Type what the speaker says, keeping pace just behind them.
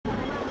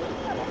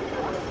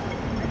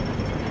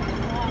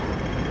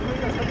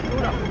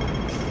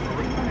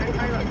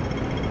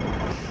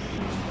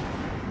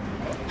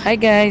Hi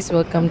guys,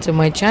 welcome to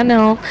my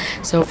channel.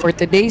 So for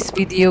today's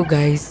video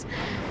guys,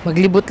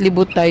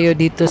 maglibot-libot tayo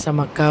dito sa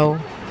Macau.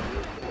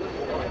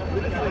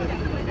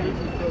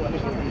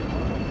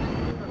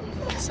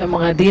 Sa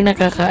mga di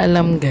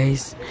nakakaalam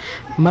guys,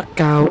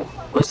 Macau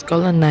was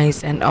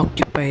colonized and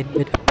occupied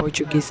by the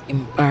Portuguese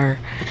Empire,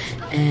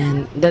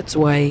 and that's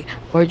why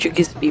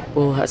Portuguese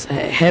people has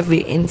a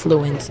heavy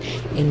influence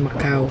in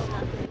Macau.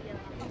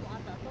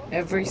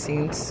 Ever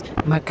since,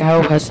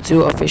 Macau has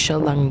two official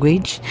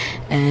language,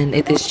 and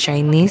it is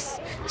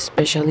Chinese,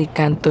 especially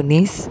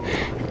Cantonese,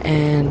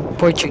 and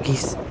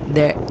Portuguese.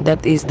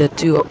 That is the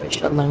two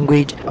official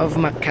language of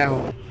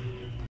Macau.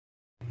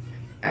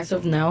 As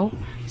of now,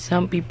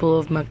 some people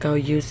of Macau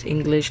use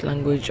English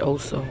language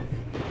also.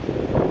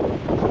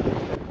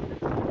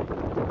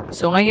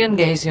 So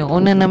ngayon guys, yung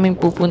una naming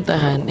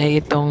pupuntahan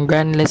ay itong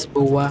Grand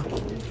Lisboa.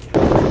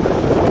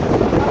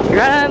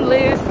 Grand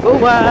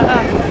Lisboa!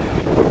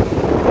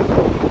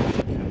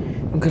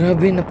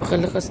 Grabe,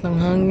 napakalakas ng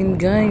hangin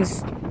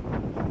guys.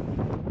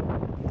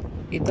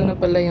 Ito na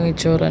pala yung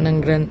itsura ng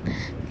Grand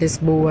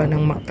Lisboa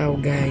ng Macau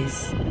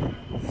guys.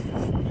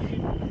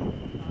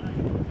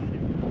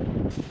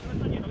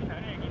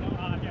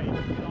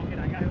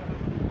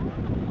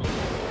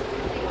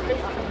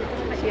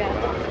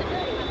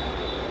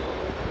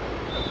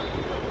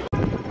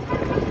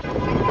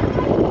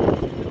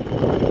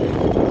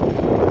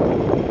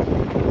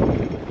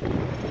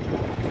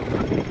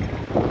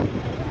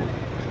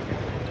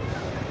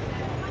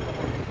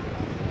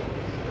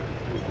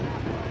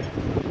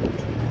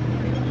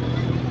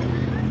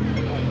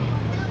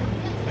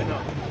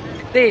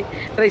 Di,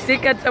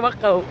 tricycle sa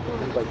Macau.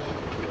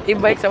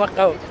 E-bike sa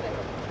Macau.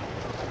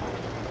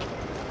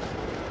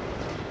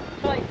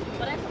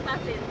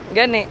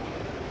 Gani.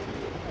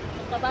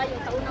 Kabayo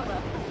sa una ba?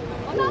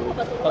 Wala mo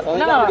ba to?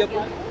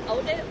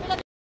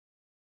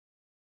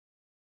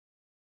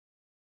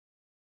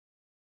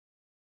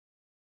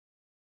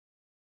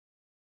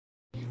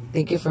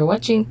 Thank you for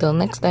watching. Till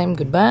next time.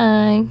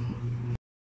 Goodbye.